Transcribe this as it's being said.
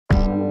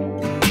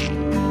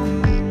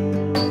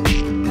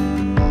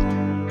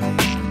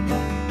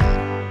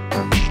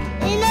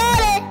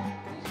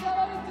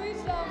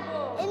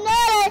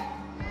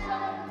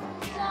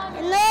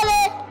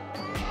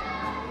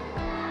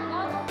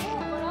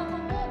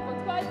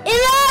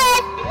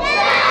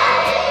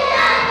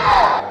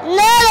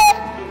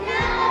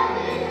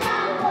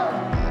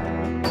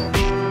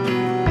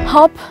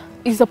Hope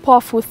is a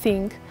powerful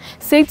thing,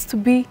 said to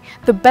be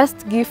the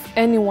best gift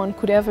anyone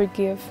could ever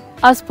give.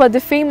 As per the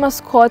famous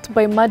quote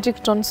by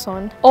Magic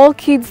Johnson, all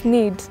kids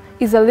need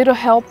is a little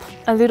help,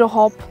 a little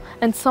hope,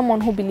 and someone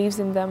who believes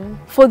in them.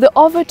 For the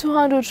over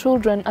 200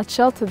 children at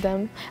Shelter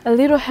Them, a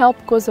little help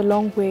goes a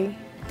long way.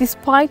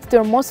 Despite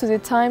their most of the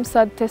time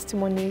sad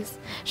testimonies,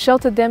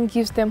 Shelter Them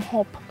gives them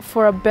hope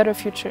for a better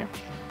future.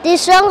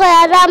 Disongo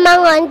ya rama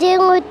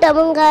ngonjingu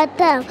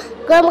itamungatang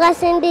gomga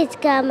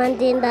sindika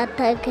mandinda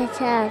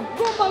takechan.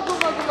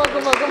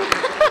 Guma.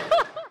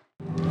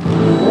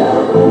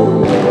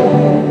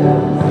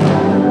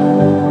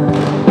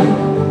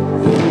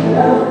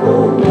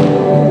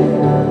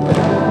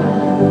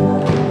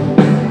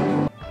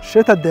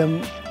 Shelter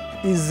Them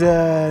is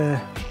a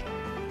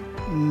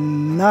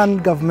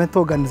non-governmental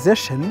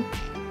organization.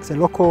 It's a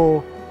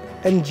local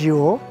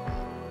NGO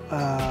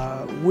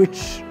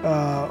which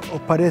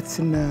operates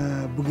in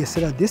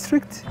Bugesera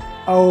district.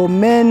 Our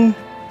main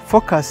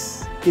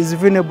focus is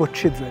vulnerable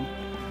children.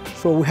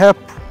 So we help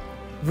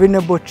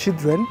vulnerable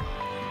children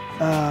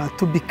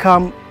to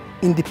become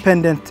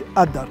independent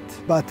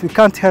adults. But we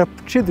can't help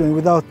children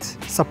without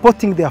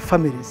supporting their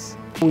families.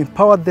 We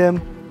empower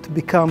them to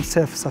become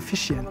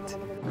self-sufficient.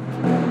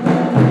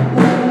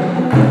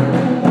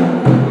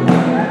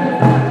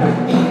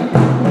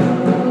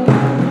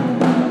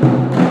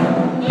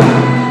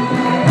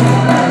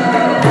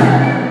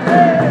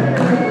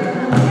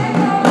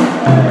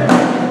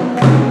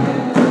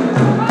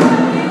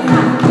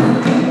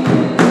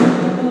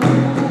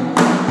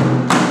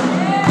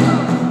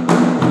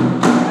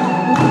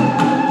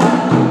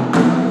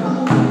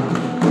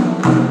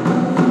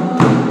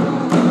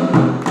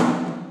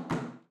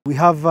 We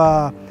have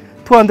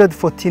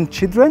 214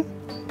 children.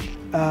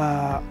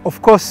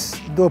 Of course,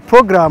 the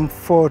program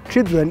for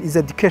children is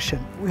education.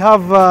 We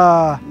have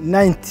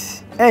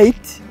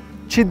 98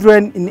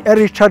 children in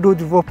early childhood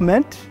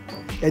development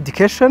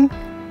education.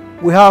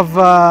 We have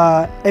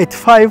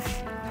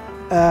 85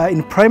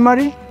 in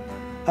primary.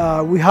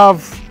 We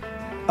have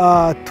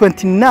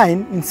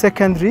 29 in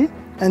secondary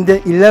and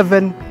then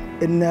 11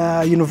 in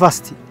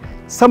university.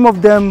 Some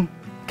of them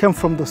came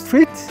from the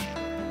street.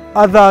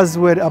 Others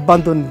were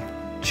abandoned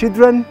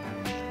children,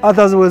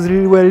 others were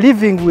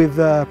living with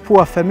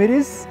poor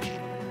families.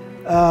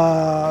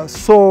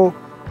 So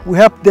we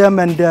help them,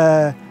 and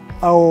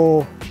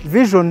our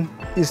vision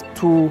is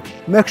to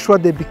make sure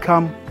they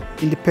become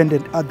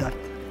independent adults.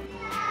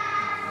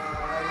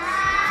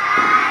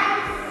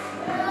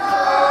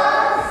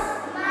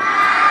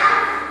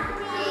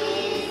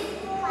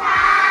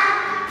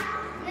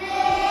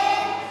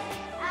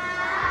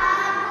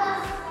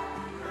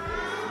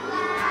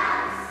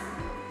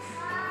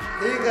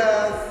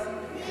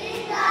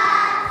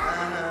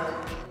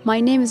 My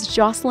name is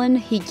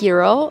Jocelyn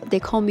Higiro. They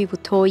call me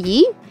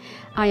Butoyi.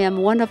 I am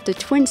one of the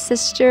twin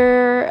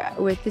sister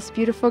with this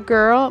beautiful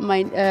girl,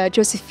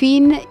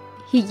 Josephine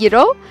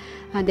Higiro,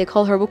 and they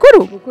call her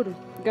Bukuru.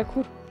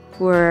 Gakuru.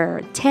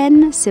 We're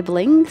 10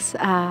 siblings,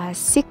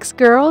 6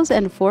 girls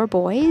and 4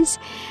 boys.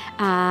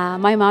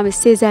 My mom is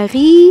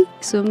Césarie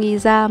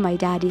Sumiza, my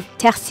daddy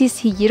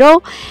Tersis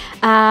Higiro.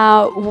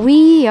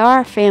 We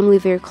are family,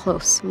 very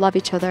close, love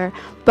each other,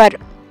 but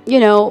you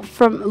know,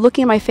 from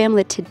looking at my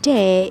family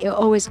today, it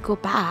always go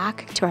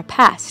back to our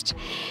past.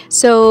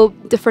 So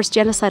the first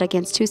genocide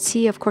against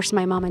Tutsi, of course,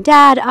 my mom and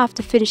dad,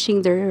 after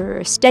finishing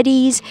their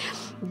studies,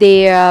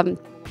 they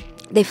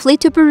flee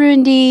to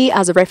Burundi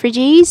as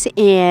refugees,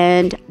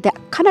 and they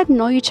kind of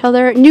knew each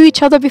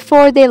other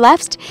before they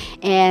left.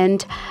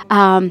 And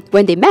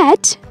when they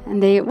met,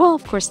 and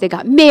of course, they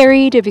got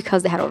married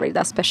because they had already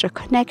that special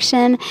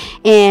connection.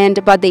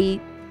 But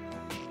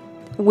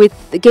with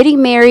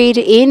getting married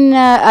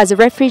as a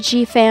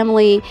refugee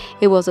family,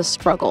 it was a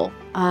struggle.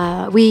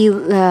 We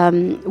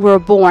were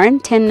born,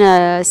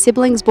 10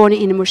 siblings born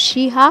in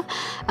Mushiha.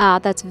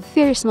 That's a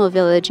very small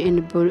village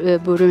in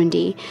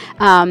Burundi.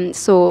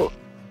 So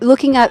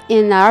looking at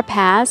in our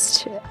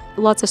past,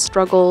 lots of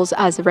struggles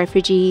as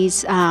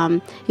refugees.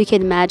 You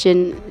can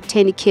imagine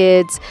 10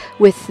 kids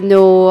with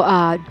no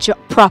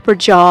proper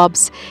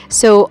jobs.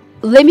 So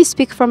let me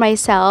speak for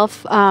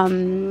myself.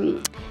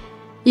 You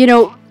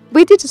know,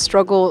 we did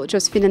struggle,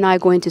 Josephine and I,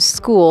 going to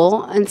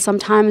school, and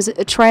sometimes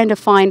trying to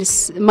find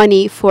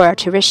money for our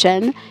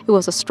tuition. It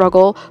was a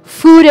struggle.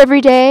 Food every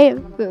day,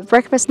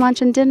 breakfast,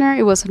 lunch, and dinner,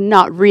 it was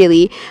not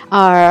really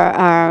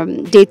our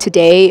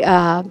day-to-day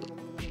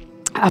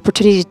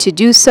opportunity to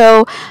do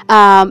so.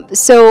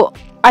 So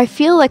I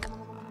feel like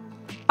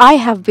I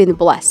have been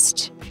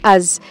blessed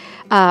as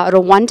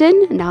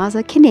Rwandan, now as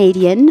a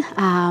Canadian.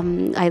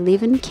 I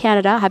live in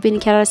Canada. I've been in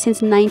Canada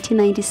since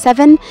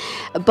 1997,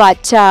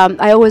 but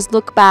I always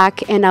look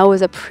back and I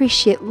always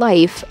appreciate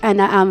life,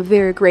 and I'm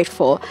very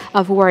grateful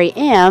of where I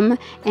am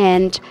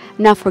and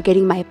not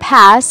forgetting my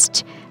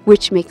past,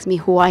 which makes me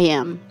who I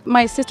am.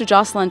 My sister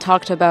Jocelyn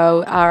talked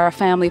about our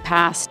family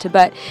past,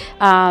 but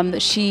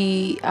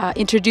she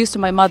introduced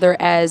my mother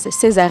as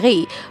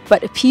Césarie,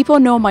 but people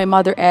know my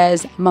mother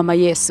as Mama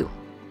Yesu.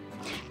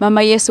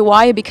 Mama Yesu,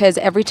 why? Because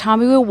every time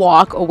we will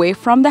walk away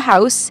from the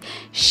house,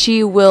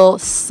 she will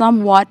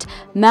somewhat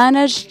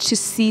manage to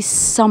see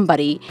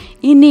somebody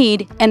in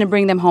need and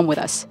bring them home with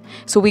us.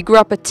 So we grew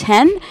up at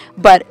 10,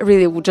 but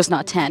really just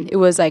not 10. It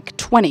was like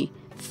 20.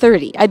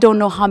 30. I don't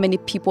know how many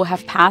people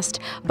have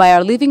passed by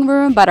our living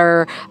room, but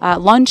our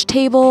lunch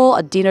table,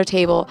 a dinner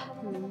table,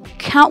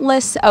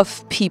 countless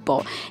of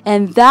people.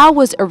 And that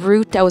was a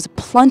root that was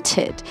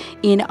planted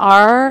in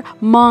our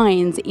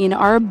minds, in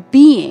our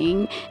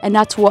being, and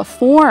that's what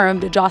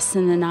formed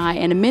Jocelyn and I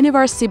and many of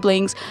our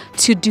siblings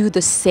to do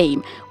the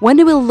same. When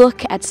we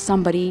look at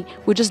somebody,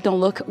 we just don't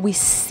look, we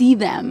see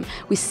them.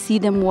 We see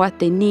them what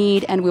they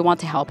need, and we want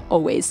to help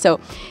always.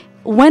 So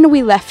when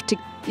we left to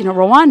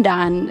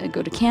Rwanda and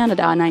go to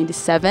Canada in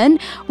 97,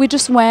 we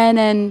just went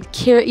and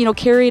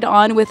carried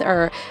on with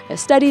our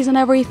studies and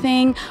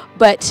everything.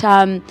 But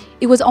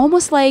it was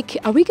almost like,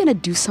 are we going to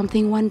do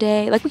something one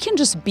day? Like, we can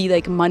just be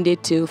like Monday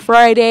to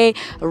Friday,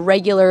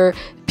 regular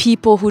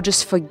people who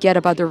just forget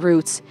about their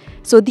roots.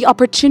 So the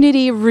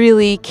opportunity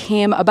really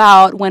came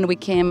about when we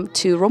came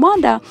to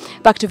Rwanda,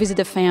 back to visit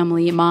the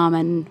family, mom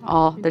and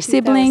all their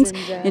siblings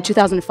in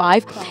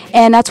 2005.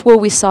 And that's where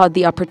we saw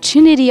the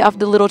opportunity of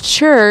the little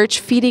church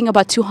feeding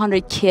about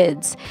 200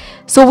 kids.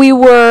 So we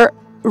were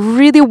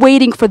really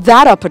waiting for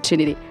that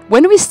opportunity.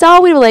 When we saw,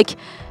 we were like,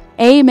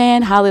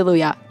 amen,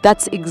 hallelujah.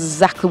 That's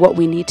exactly what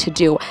we need to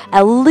do.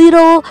 A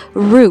little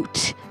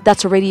root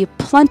that's already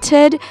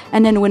planted,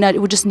 and then we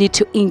just need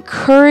to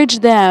encourage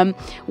them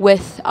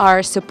with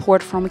our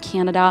support from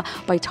Canada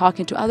by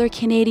talking to other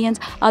Canadians,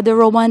 other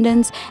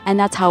Rwandans, and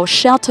that's how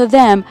Shelter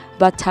Them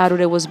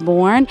Batarure was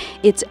born.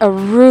 It's a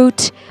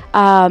root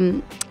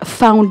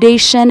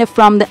foundation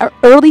from the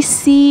early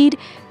seed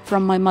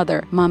from my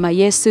mother, Mama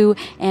Yesu,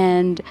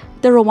 and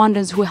the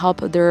Rwandans who help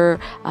their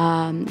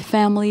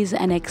families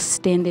and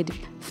extended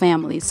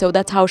families. So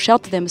that's how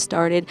Shelter Them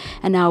started.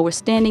 And now we're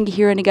standing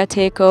here in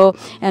Gateko,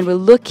 and we're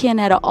looking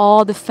at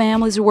all the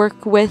families we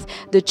work with,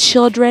 the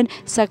children,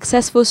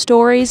 successful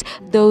stories,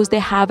 those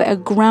that have a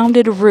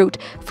grounded root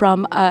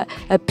from a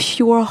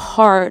pure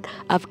heart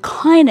of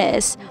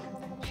kindness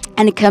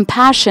and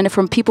compassion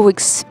from people who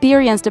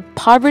experienced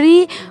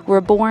poverty.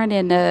 We're born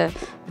in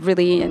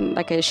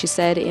like she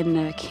said, in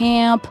a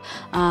camp.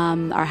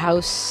 Our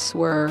house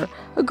were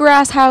a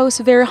grass house,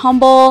 very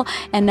humble,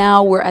 and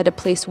now we're at a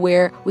place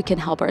where we can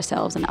help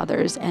ourselves and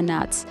others, and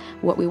that's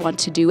what we want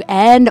to do,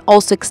 and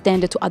also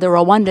extend it to other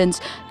Rwandans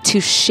to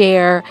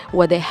share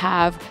what they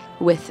have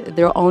with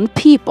their own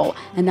people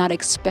and not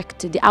expect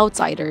the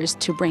outsiders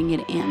to bring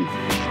it in.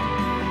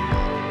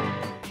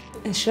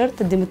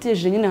 Shelter Them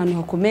nyine ahantu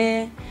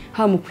hakomeye,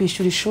 haba mu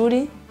kwishyura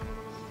ishuri,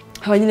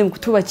 haba nyine mu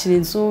kutubakira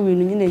inzu,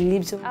 ibintu nyine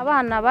nk'ibyo.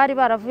 Abana bari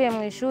baravuye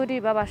mu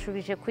ishuri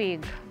babashubije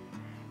kwiga,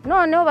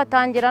 noneho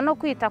batangira no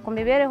kwita ku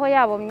mibereho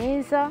yabo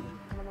myiza,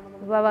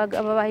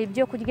 babaha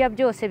ibyo kurya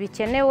byose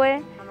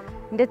bikenewe,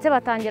 ndetse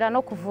batangira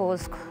no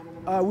kuvuzwa.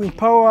 We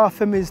empower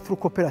families through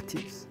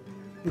cooperatives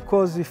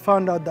because we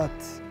found out that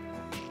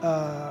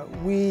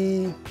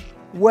we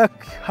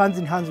work hand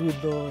in hand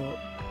with the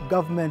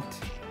government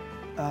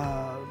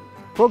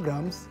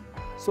programs.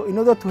 So in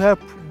order to help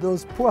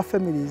those poor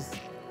families,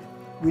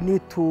 we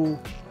need to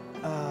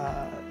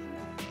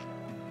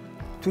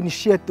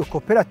initiate the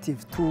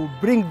cooperative, to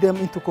bring them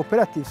into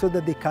cooperative so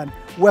that they can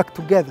work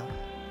together.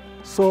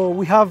 So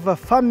we have a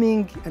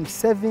farming and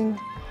saving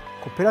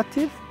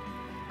cooperative,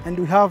 and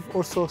we have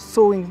also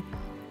sewing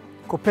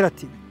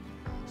cooperative.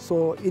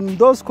 So in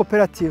those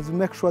cooperatives, we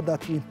make sure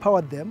that we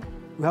empower them.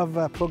 We have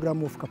a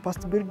program of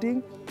capacity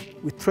building.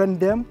 We train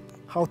them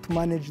how to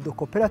manage the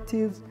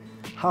cooperatives,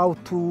 how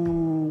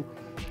to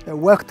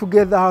work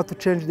together, how to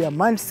change their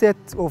mindset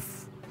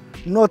of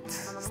not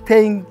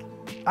staying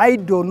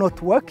idle,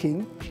 not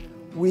working.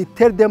 We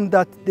tell them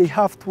that they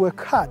have to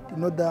work hard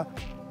in order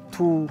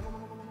to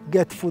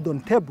get food on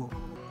the table.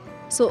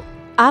 So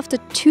after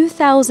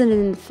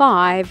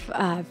 2005,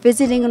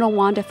 visiting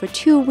Rwanda for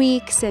 2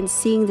 weeks and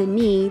seeing the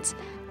needs,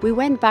 we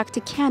went back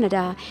to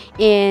Canada,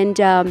 and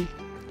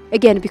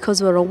again,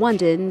 because we're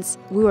Rwandans,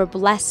 we were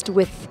blessed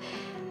with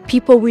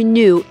people we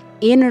knew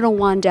in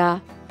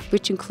Rwanda,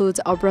 which includes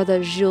our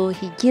brother Jules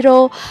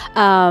Higiro.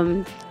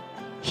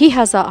 He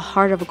has a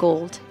heart of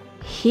gold.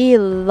 He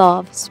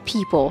loves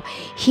people.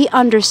 He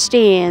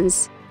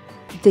understands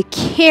the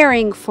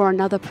caring for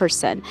another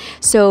person.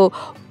 So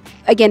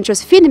again,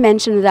 Josephine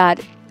mentioned that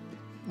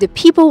the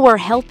people were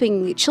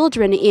helping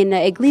children in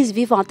Église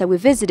Vivante that we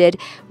visited.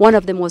 One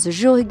of them was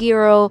Jules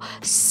Higiro,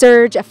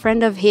 Serge, a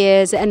friend of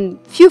his, and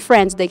few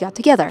friends, they got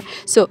together.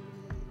 So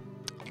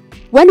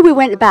when we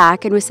went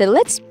back and we said,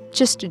 let's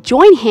just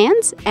join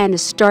hands and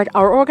start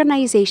our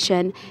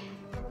organization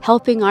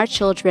helping our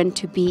children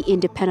to be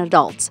independent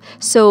adults.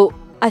 So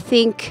I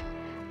think,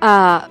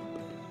 I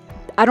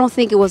don't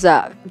think it was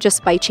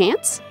just by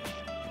chance.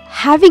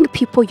 Having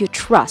people you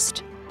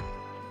trust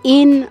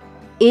in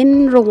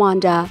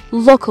Rwanda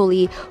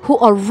locally who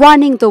are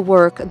running the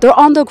work, they're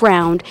on the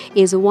ground,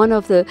 is one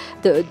of the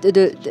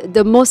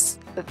most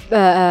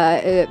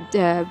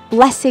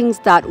blessings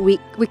that we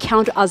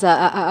count as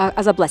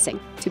a blessing,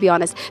 to be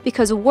honest.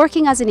 Because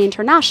working as an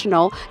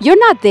international, you're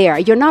not there,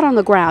 you're not on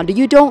the ground,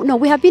 you don't know.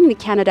 We have been in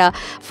Canada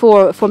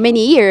for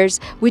many years.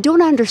 We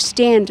don't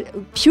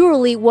understand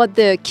purely what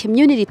the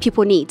community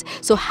people need.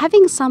 So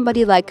having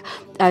somebody like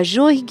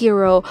Joe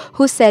Higiro,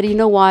 who said, you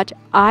know what,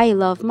 I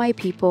love my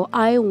people,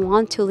 I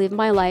want to live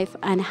my life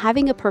and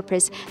having a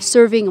purpose,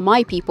 serving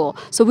my people.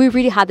 So we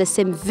really had the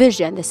same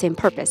vision, the same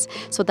purpose.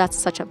 So that's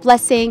such a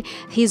blessing.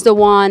 He's the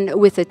one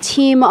with a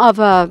team of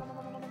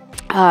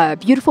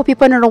beautiful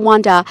people in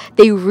Rwanda.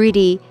 They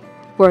really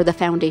were the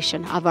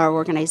foundation of our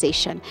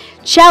organization.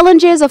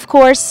 Challenges, of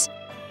course,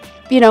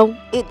 you know,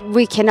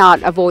 we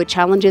cannot avoid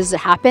challenges, it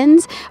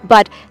happens,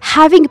 but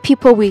having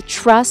people we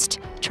trust,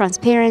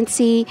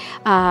 transparency,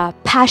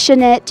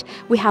 passionate,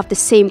 we have the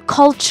same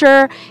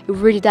culture,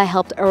 really that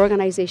helped our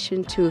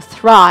organization to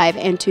thrive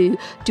and to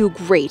do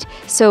great.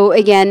 So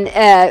again,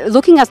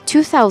 looking at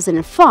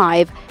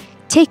 2005,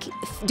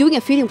 doing a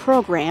feeding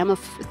program of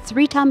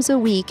 3 times a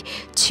week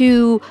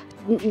to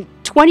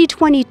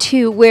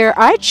 2022, where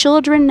our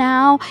children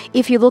now,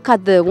 if you look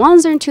at the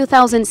ones in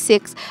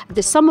 2006,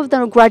 some of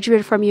them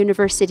graduated from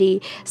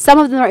university, some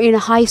of them are in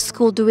high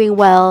school doing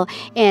well,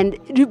 and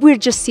we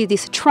just see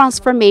this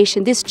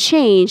transformation, this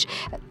change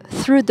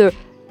through the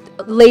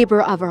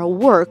labor of our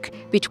work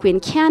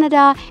between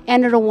Canada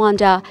and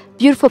Rwanda.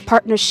 Beautiful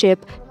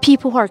partnership,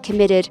 people who are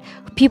committed,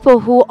 people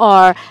who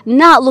are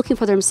not looking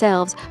for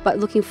themselves, but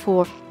looking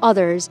for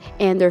others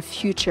and their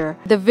future.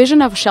 The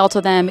vision of Shelter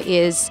Them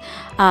is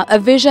a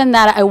vision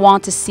that I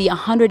want to see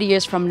 100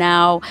 years from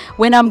now,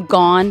 when I'm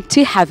gone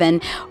to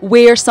heaven,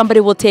 where somebody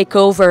will take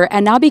over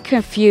and not be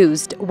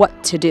confused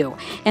what to do.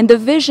 And the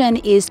vision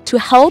is to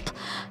help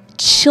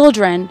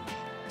children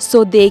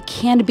so they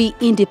can be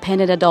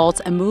independent adults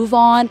and move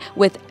on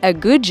with a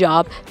good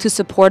job to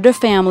support their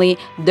family,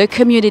 their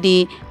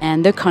community,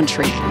 and their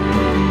country.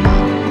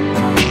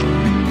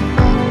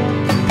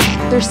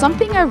 There's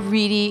something I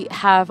really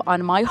have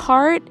on my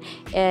heart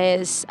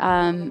is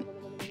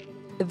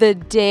the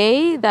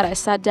day that I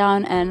sat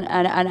down and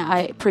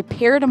I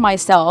prepared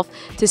myself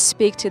to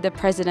speak to the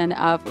president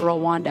of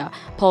Rwanda,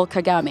 Paul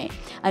Kagame.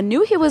 I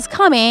knew he was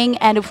coming,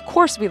 and of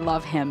course we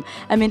love him.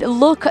 I mean,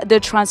 look at the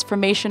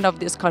transformation of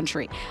this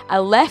country. I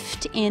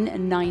left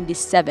in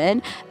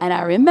 '97, and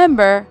I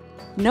remember,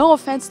 no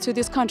offense to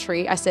this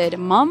country, I said,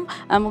 Mom,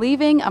 I'm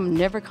leaving, I'm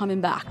never coming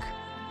back.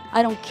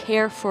 I don't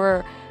care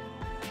for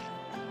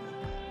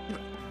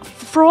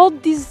all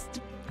these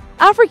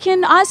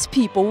African us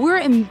people. We're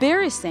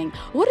embarrassing.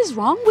 What is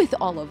wrong with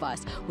all of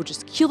us? We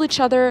just kill each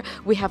other.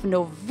 We have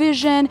no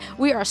vision.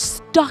 We are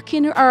stuck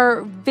in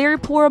our very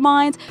poor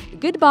minds.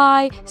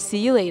 Goodbye. See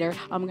you later.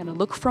 I'm gonna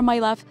look from my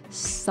left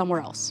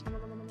somewhere else.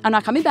 I'm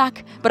not coming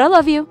back, but I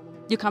love you.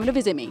 You come to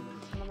visit me.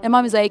 And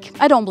Mom is like,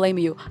 I don't blame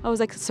you. I was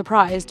like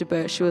surprised,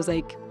 but she was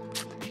like,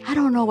 I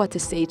don't know what to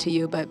say to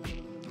you, but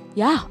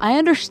yeah, I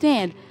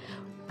understand.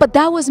 But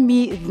that was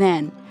me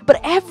then. But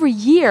every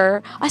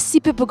year, I see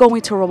people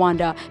going to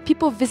Rwanda,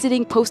 people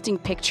visiting, posting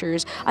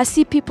pictures. I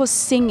see people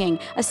singing.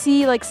 I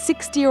see like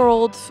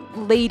 60-year-old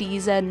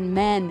ladies and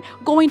men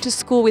going to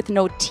school with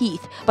no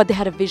teeth, but they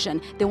had a vision.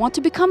 They want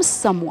to become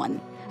someone.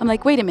 I'm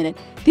like, wait a minute.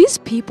 These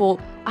people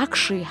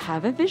actually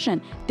have a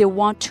vision. They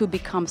want to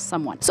become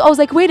someone. So I was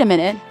like, wait a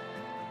minute.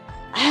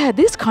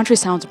 This country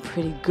sounds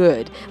pretty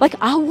good. Like,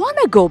 I want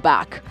to go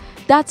back.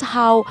 That's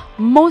how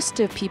most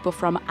of people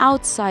from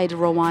outside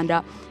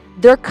Rwanda,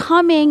 they're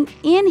coming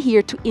in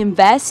here to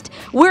invest.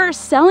 We're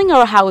selling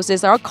our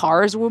houses, our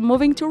cars. We're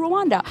moving to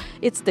Rwanda.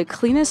 It's the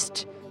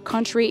cleanest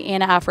country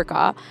in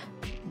Africa.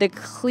 The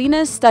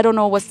cleanest, I don't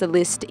know what's the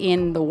list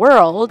in the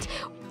world.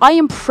 I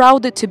am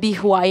proud to be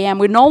who I am.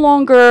 We no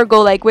longer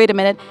go like, wait a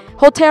minute,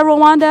 Hotel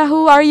Rwanda,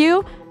 who are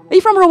you? Are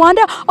you from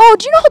Rwanda? Oh,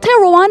 do you know Hotel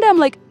Rwanda? I'm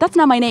like, that's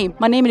not my name.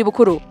 My name is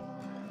Ibukuru.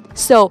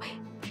 So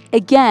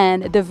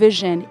again, the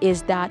vision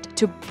is that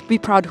to be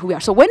proud of who we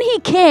are. So when he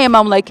came,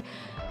 I'm like,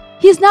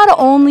 he's not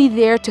only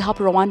there to help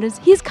Rwandans,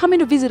 he's coming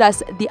to visit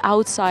us, the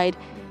outside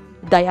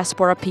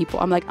diaspora people.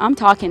 I'm like, I'm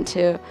talking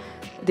to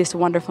this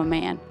wonderful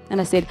man. And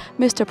I said,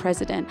 Mr.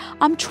 President,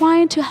 I'm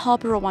trying to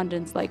help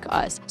Rwandans like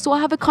us. So I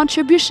have a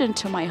contribution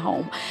to my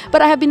home.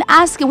 But we have been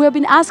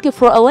asking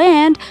for a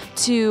land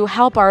to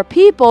help our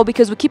people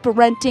because we keep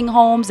renting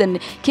homes and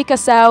kick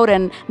us out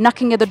and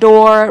knocking at the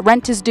door.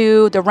 Rent is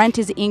due, the rent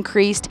is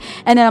increased.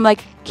 And then I'm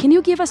like, can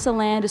you give us a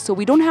land so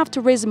we don't have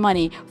to raise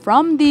money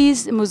from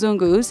these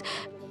Muzungus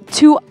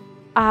to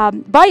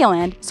buy a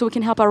land so we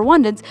can help our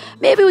Rwandans?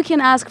 Maybe we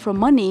can ask for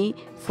money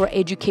for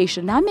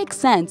education. That makes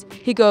sense.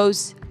 He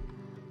goes,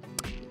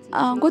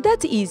 well,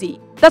 that's easy.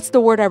 That's the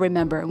word I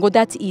remember. Well,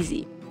 that's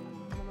easy.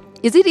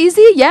 Is it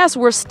easy? Yes,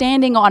 we're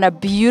standing on a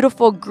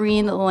beautiful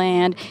green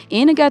land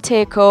in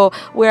Gateko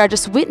where I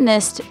just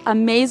witnessed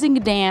amazing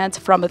dance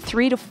from a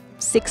 3 to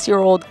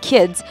 6-year-old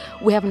kids.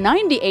 We have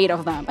 98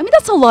 of them. I mean,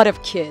 that's a lot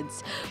of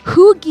kids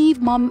who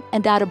give mom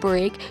and dad a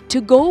break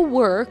to go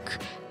work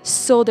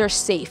so they're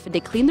safe. They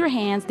clean their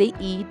hands, they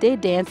eat, they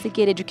dance, they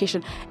get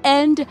education,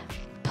 and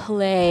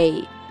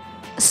play.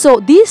 So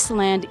this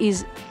land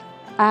is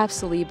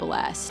absolutely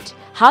blessed.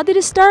 How did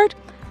it start?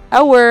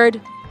 A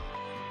word.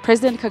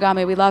 President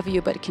Kagame, we love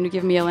you, but can you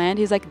give me a land?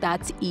 He's like,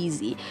 that's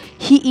easy.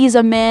 He is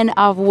a man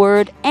of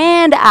word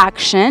and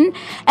action,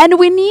 and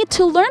we need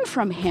to learn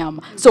from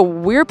him. So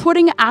we're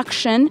putting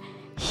action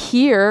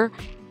here.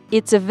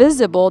 It's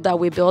visible that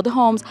we build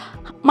homes.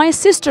 My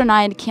sister and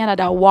I in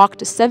Canada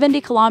walked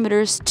 70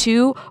 kilometers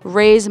to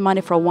raise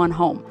money for one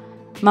home.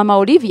 Mama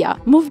Olivia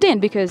moved in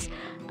because,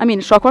 I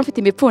mean,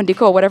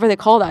 whatever they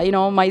call that, you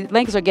know, my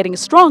legs are getting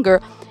stronger.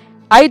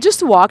 I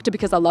just walked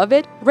because I love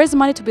it, raised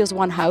money to build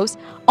one house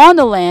on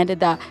the land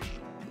that,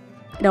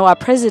 you know, our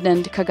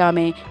President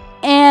Kagame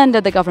and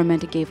the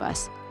government gave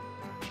us.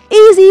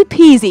 Easy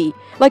peasy.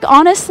 Like,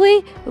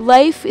 honestly,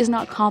 life is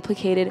not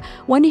complicated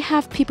when you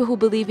have people who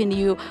believe in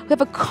you, who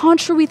have a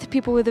country with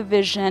people with a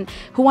vision,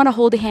 who want to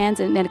hold hands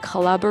and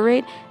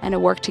collaborate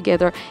and work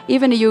together.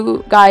 Even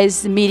you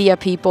guys, media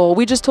people,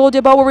 we just told you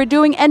about what we're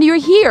doing and you're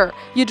here.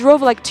 You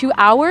drove like 2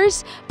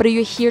 hours, but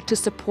you're here to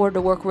support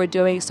the work we're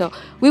doing. So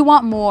we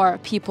want more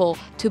people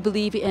to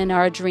believe in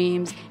our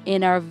dreams,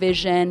 in our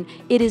vision.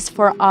 It is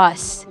for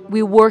us.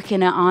 We work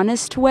in an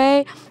honest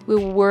way.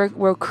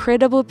 We're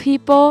credible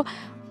people.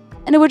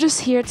 And we're just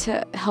here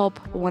to help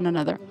one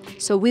another.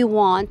 So we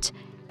want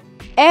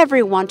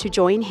everyone to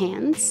join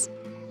hands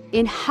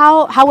in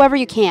however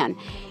you can.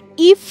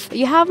 If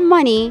you have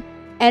money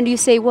and you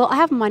say, well, I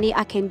have money,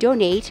 I can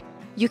donate,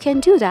 you can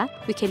do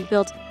that. We can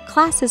build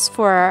classes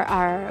for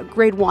our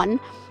grade 1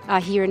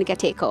 here in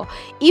Gateko.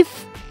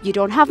 If you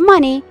don't have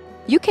money,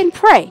 you can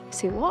pray.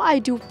 Say, well, I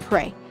do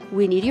pray.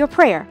 We need your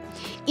prayer.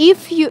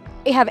 If you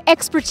have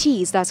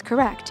expertise, that's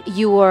correct.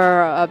 You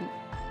are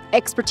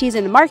expertise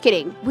in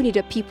marketing. We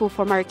need people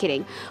for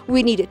marketing.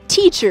 We need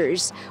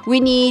teachers. We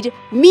need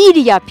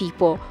media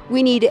people.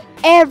 We need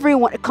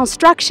everyone,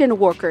 construction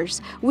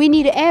workers. We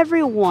need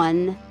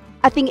everyone.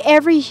 I think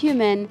every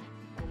human,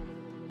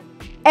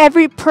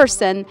 every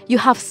person, you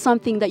have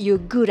something that you're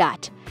good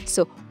at.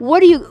 So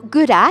what are you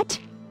good at?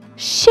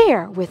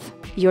 Share with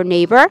your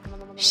neighbor.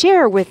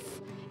 Share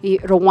with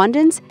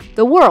Rwandans,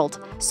 the world.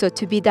 So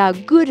to be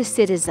that good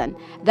citizen,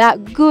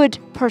 that good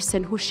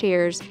person who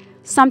shares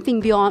something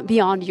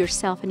beyond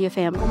yourself and your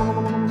family.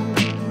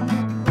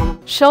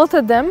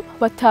 Shelter Them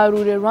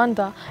Batarure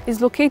Rwanda is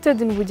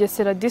located in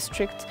Bugesera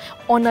district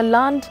on a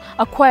land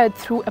acquired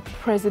through a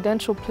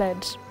presidential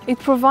pledge. It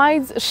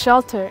provides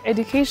shelter,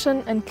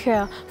 education and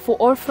care for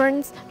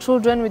orphans,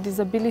 children with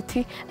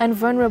disability and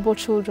vulnerable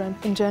children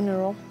in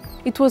general.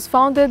 It was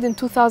founded in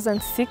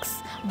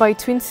 2006 by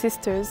twin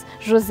sisters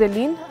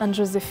Joseline and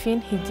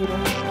Josephine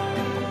Higiro.